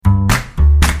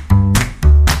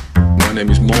name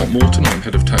is Mark Morton. I'm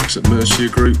Head of Tax at Mercia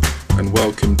Group, and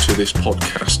welcome to this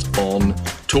podcast on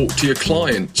Talk to Your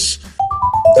Clients.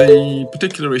 The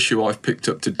particular issue I've picked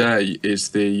up today is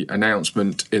the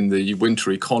announcement in the Winter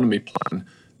Economy Plan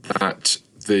that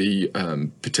the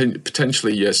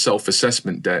potentially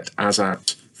self-assessment debt as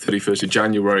at 31st of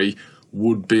January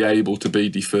would be able to be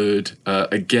deferred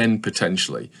again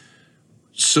potentially.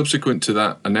 Subsequent to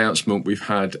that announcement, we've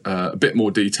had a bit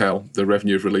more detail. The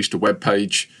Revenue have released a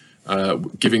webpage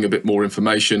giving a bit more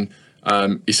information,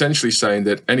 essentially saying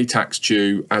that any tax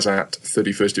due as at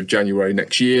 31st of January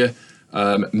next year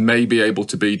may be able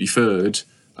to be deferred,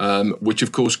 which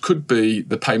of course could be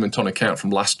the payment on account from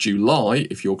last July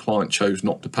if your client chose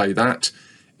not to pay that.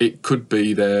 It could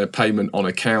be their payment on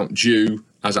account due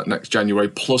as at next January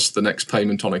plus the next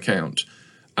payment on account.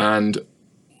 And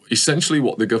essentially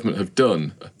what the government have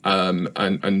done,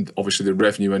 and obviously the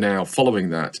Revenue are now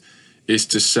following that, is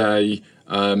to say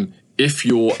if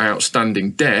your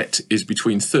outstanding debt is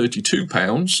between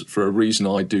 £32, for a reason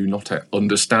I do not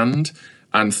understand,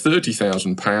 and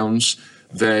 £30,000,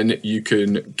 then you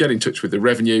can get in touch with the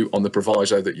Revenue on the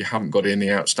proviso that you haven't got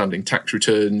any outstanding tax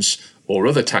returns or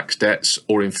other tax debts,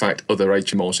 or in fact other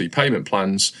HMRC payment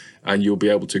plans, and you'll be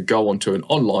able to go onto an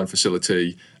online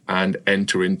facility and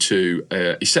enter into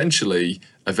essentially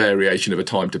a variation of a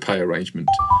time to pay arrangement.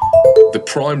 The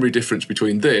primary difference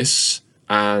between this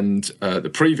and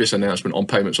the previous announcement on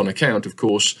payments on account, of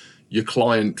course, your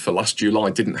client for last July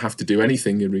didn't have to do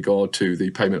anything in regard to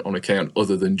the payment on account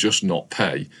other than just not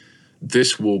pay.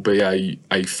 This will be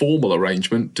a formal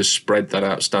arrangement to spread that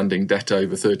outstanding debt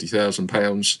over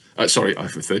 £30,000, of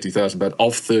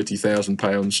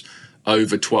 £30,000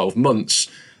 over 12 months.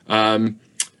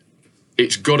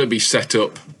 It's got to be set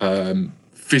up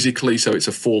physically, so it's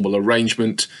a formal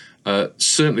arrangement.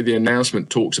 Certainly the announcement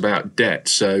talks about debt.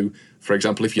 So, for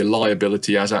example, if your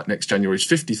liability as at next January is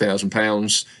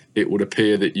 £50,000, it would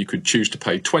appear that you could choose to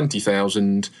pay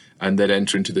 £20,000 and then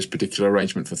enter into this particular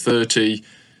arrangement for £30,000.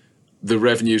 The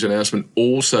Revenue's announcement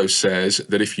also says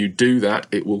that if you do that,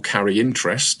 it will carry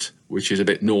interest, which is a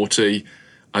bit naughty.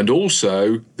 And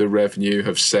also, the Revenue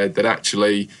have said that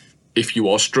actually, if you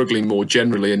are struggling more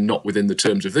generally and not within the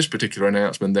terms of this particular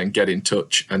announcement, then get in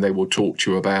touch and they will talk to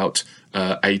you about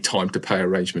a time to pay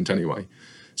arrangement anyway.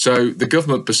 So the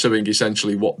government pursuing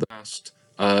essentially what they asked,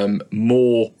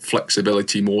 more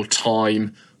flexibility, more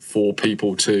time for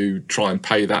people to try and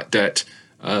pay that debt.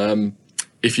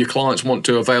 If your clients want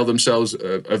to avail themselves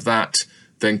of that,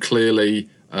 then clearly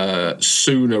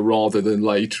sooner rather than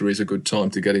later is a good time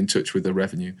to get in touch with the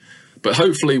Revenue. But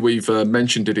hopefully we've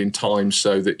mentioned it in time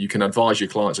so that you can advise your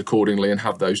clients accordingly and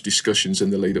have those discussions in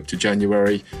the lead up to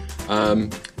January.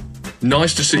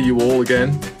 Nice to see you all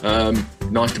again.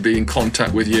 Nice to be in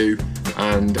contact with you,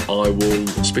 and I will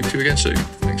speak to you again soon.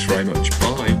 Thanks very much.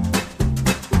 Bye.